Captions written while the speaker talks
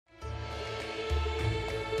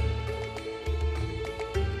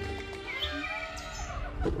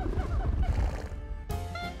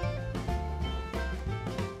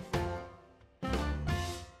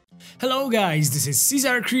Hello guys, this is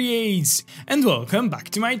Caesar Creates and welcome back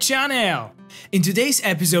to my channel. In today's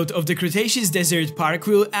episode of the Cretaceous Desert Park,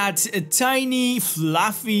 we'll add a tiny,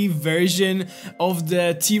 fluffy version of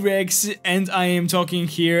the T-Rex, and I am talking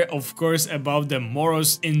here, of course, about the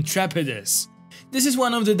Moros Intrepidus. This is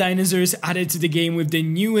one of the dinosaurs added to the game with the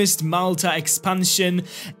newest Malta Expansion,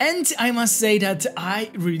 and I must say that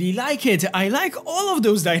I really like it. I like all of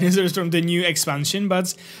those dinosaurs from the new expansion,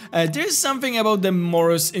 but there's something about the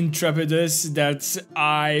Moros Intrepidus that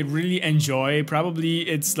I really enjoy. Probably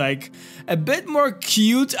it's like a bit more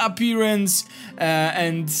cute appearance,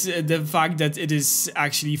 and the fact that it is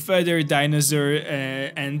actually feathered dinosaur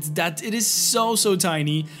and that it is so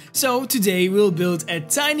tiny. So today we'll build a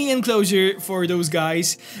tiny enclosure for those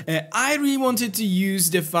guys. I really wanted to use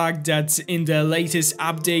the fact that in the latest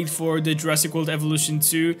update for the Jurassic World Evolution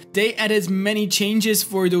 2, they added many changes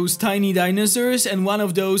for those tiny dinosaurs, and one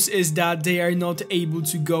of those is that they are not able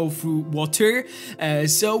to go through water.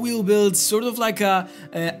 So we'll build sort of like a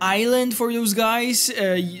island for those guys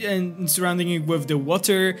and surrounding it with the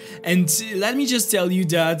water. And let me just tell you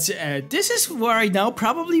that this is right now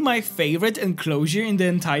probably my favorite enclosure in the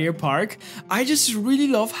entire park. I just really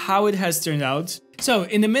love how it has turned out. So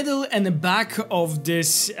in the middle and the back of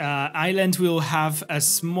this island we'll have a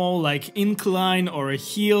small like incline or a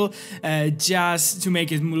hill just to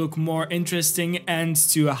make it look more interesting and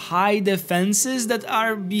to hide the fences that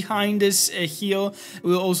are behind this hill.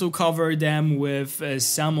 We'll also cover them with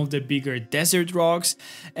some of the bigger desert rocks.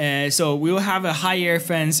 So we'll have a higher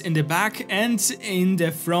fence in the back, and in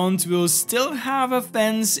the front we'll still have a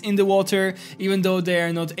fence in the water even though they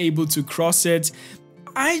are not able to cross it.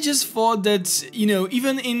 I just thought that, you know,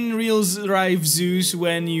 even in real life zoos,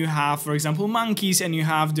 when you have, for example, monkeys and you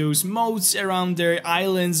have those moats around their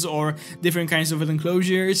islands or different kinds of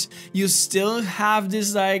enclosures, you still have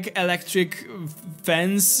this like electric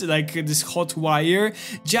fence, like this hot wire,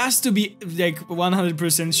 just to be like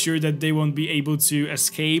 100% sure that they won't be able to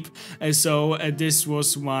escape. So this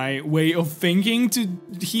was my way of thinking to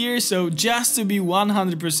here. So just to be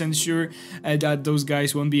 100% sure that those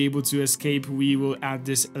guys won't be able to escape, we will add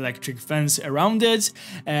this electric fence around it.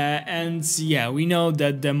 And yeah, we know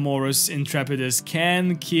that the Moros Intrepidus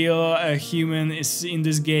can kill a human in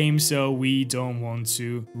this game, so we don't want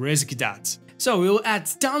to risk that. So we'll add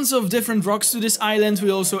tons of different rocks to this island.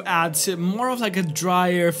 We'll also add more of like a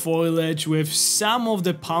drier foliage with some of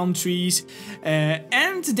the palm trees,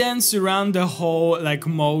 and then surround the whole like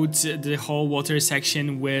moat, the whole water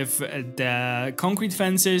section with the concrete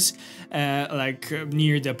fences like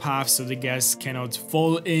near the path so the guests cannot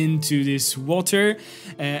fall into this water.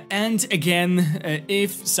 And again,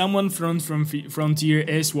 if someone from Frontier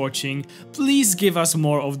is watching, please give us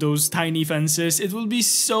more of those tiny fences. It will be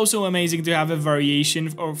so amazing to have a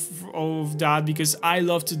variation of that, because I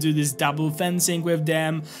love to do this double fencing with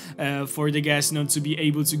them for the guests not to be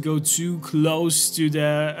able to go too close to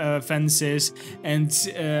the fences, and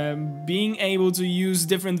being able to use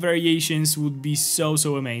different variations would be so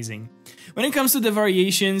amazing. When it comes to the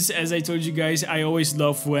variations, as I told you guys, I always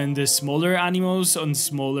love when the smaller animals and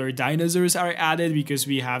smaller dinosaurs are added, because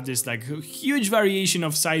we have this like huge variation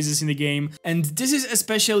of sizes in the game. And this is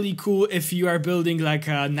especially cool if you are building like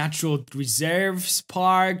a natural reserves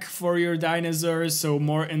park for your dinosaurs, so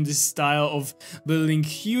more in this style of building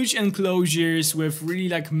huge enclosures with really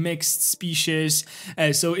like mixed species.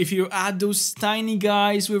 So if you add those tiny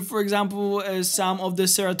guys with, for example, some of the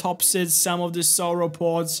ceratopsids, some of the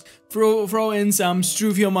sauropods, throw in some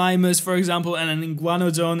Struthiomimus, for example, and an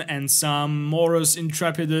Iguanodon, and some Moros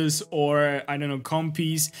Intrepidus, or I don't know,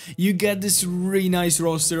 Compies, you get this really nice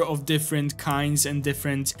roster of different kinds and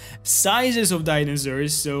different sizes of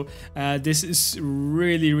dinosaurs. So this is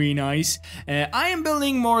really nice. I am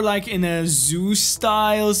building more like in a zoo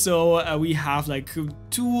style, so we have like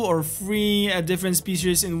 2 or 3 different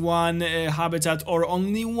species in one habitat, or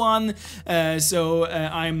only one. So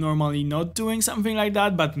I'm normally not doing something like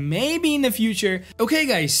that, but maybe in the future. Okay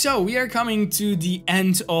guys, so we are coming to the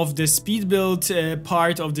end of the speed build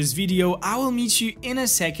part of this video. I will meet you in a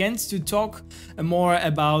second to talk more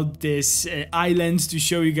about this island, to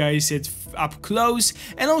show you guys it up close,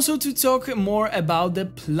 and also to talk more about the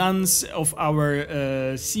plans of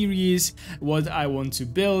our series, what I want to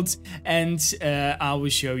build, and I will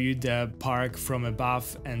show you the park from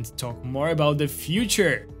above and talk more about the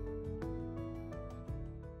future.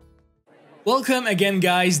 Welcome again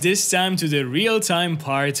guys, this time to the real-time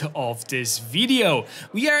part of this video.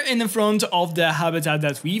 We are in the front of the habitat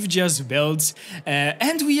that we've just built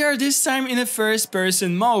and we are this time in a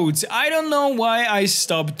first-person mode. I don't know why I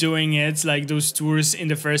stopped doing it, like those tours in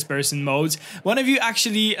the first-person mode. One of you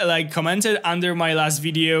actually commented under my last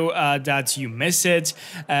video that you miss it,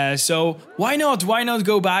 so why not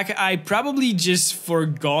go back? I probably just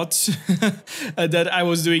forgot that I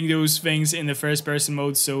was doing those things in the first-person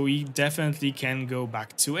mode, so we definitely can go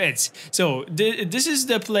back to it. So this is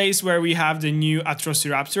the place where we have the new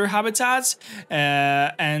Atrociraptor habitat,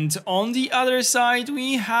 and on the other side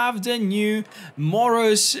we have the new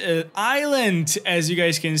Moros Island. As you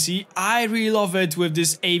guys can see, I really love it with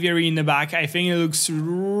this aviary in the back. I think it looks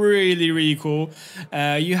really cool.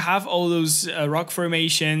 You have all those rock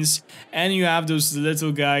formations, and you have those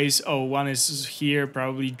little guys. Oh, one is here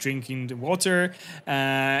probably drinking the water,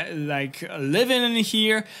 like living in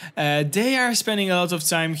here. They are spending a lot of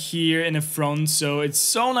time here in the front, so it's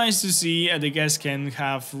so nice to see. The guests can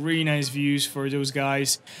have really nice views for those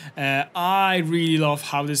guys. I really love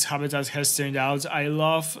how this habitat has turned out. I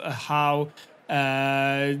love how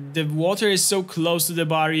the water is so close to the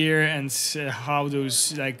barrier, and how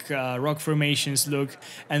those rock formations look.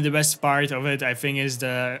 And the best part of it, I think, is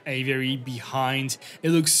the aviary behind.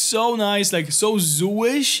 It looks so nice, like so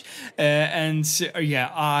zoo-ish, and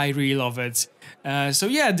yeah, I really love it. So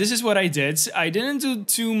yeah, this is what I did. I didn't do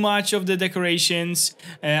too much of the decorations.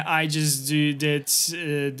 I just did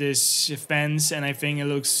this fence, and I think it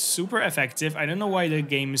looks super effective. I don't know why the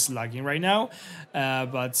game is lagging right now,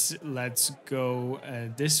 but let's go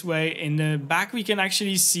this way. In the back, we can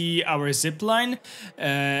actually see our zip line.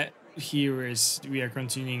 We are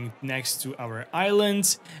continuing next to our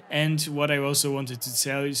island, and what I also wanted to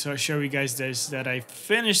tell you, so show you guys this, that I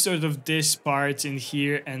finished sort of this part in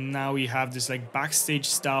here, and now we have this like backstage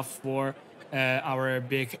stuff for our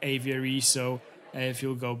big aviary. So if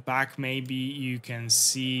you'll go back, maybe you can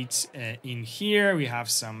see it in here. We have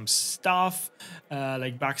some stuff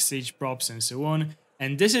like backstage props and so on.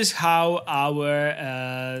 And this is how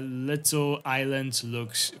our little island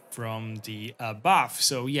looks from the above.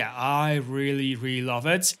 So yeah, I really love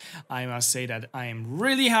it. I must say that I am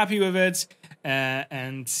really happy with it.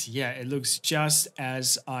 And yeah, it looks just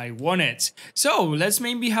as I want it. So let's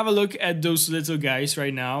maybe have a look at those little guys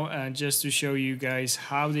right now, just to show you guys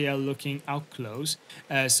how they are looking out close.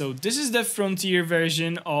 So this is the frontier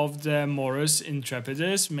version of the Moros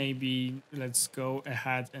Intrepidus. Maybe let's go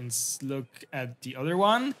ahead and look at the other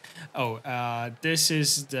one. Oh, this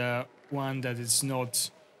is the one that is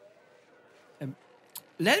not...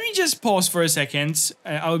 Let me just pause for a second.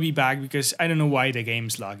 I'll be back because I don't know why the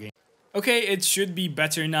game's lagging. Okay, it should be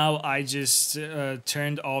better now. I just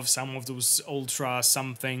turned off some of those ultra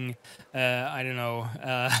something, I don't know,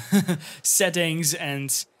 settings,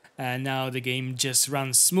 and now the game just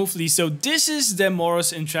runs smoothly. So this is the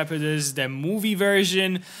Moros Intrepidus, the movie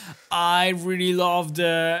version. I really love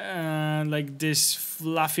the like this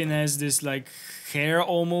fluffiness, this like hair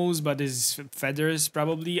almost, but this feathers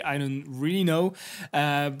probably, I don't really know.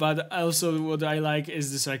 But also what I like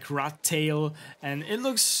is this like rat tail, and it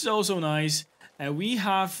looks so nice. We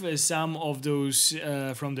have some of those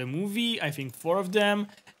from the movie, I think 4 of them.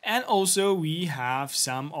 And also we have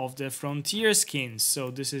some of the frontier skins. So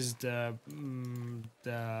this is the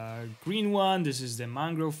green one, this is the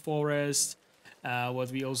mangrove forest.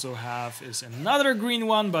 What we also have is another green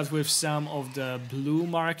one, but with some of the blue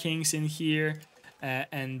markings in here.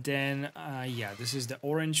 And then yeah, this is the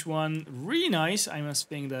orange one, really nice. I must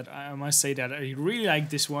say that I really like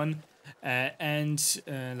this one. And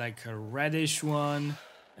like a reddish one,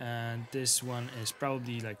 and this one is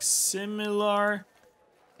probably like similar.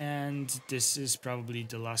 And this is probably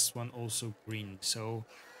the last one, also green. So,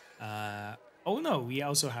 oh no, we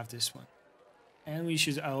also have this one. And we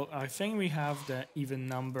should, I think we have the even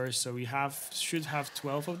numbers, so we should have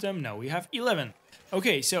 12 of them. No, we have 11.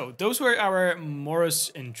 Okay, so those were our Moros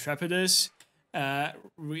Intrepidus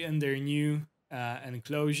in their new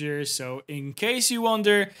enclosure. So in case you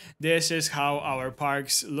wonder, this is how our park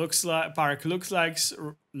looks like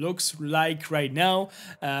right now.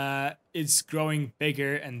 It's growing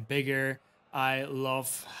bigger and bigger. I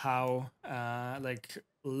love how like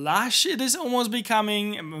lush it is almost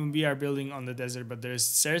becoming. I mean, we are building on the desert, but there's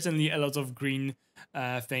certainly a lot of green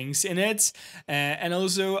things in it. And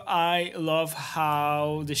also I love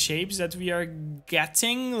how the shapes that we are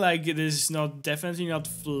getting, like it is definitely not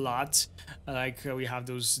flat, like we have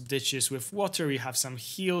those ditches with water, we have some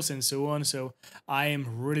hills and so on, so I am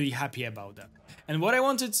really happy about that. And what I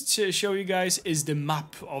wanted to show you guys is the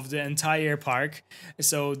map of the entire park.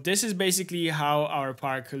 So this is basically how our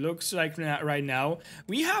park looks like right now.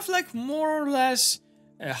 We have like more or less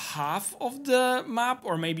half of the map,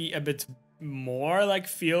 or maybe a bit more like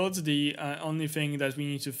filled. The only thing that we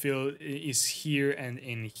need to fill is here and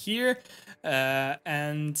in here.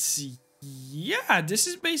 And yeah, this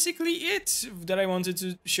is basically it that I wanted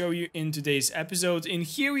to show you in today's episode. In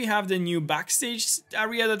here we have the new backstage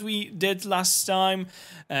area that we did last time.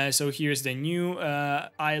 So here's the new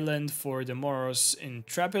island for the Moros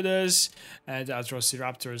Intrepidus. The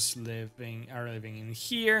Velociraptors are living in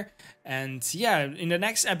here. And yeah, in the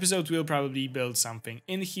next episode we'll probably build something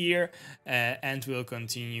in here, and we'll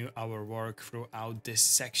continue our work throughout this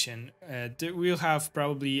section. We'll have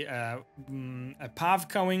probably a path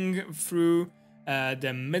going through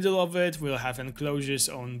the middle of it. We'll have enclosures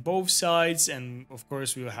on both sides, and of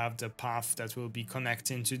course we'll have the path that will be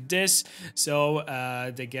connecting to this, so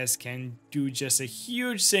the guests can do just a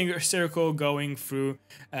huge circle going through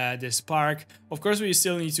this park. Of course we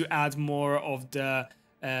still need to add more of the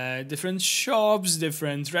different shops,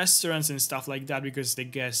 different restaurants and stuff like that, because the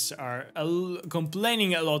guests are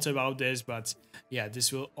complaining a lot about this. But yeah,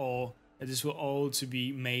 this will all to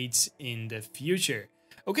be made in the future.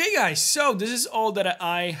 Okay guys, so this is all that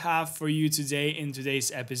I have for you today in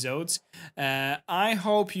today's episode. I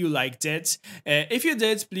hope you liked it. If you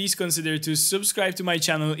did, please consider to subscribe to my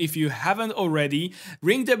channel if you haven't already.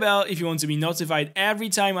 Ring the bell if you want to be notified every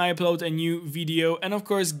time I upload a new video. And of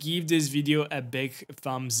course, give this video a big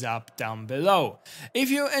thumbs up down below.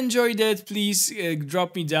 If you enjoyed it, please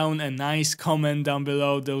drop me down a nice comment down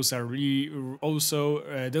below. Those are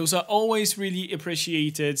always really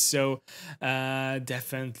appreciated. So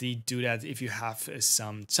definitely do that if you have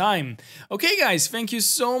some time. Okay guys, thank you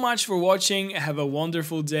so much for watching. Have a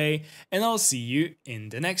wonderful day, and I'll see you in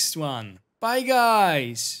the next one. Bye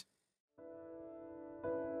guys!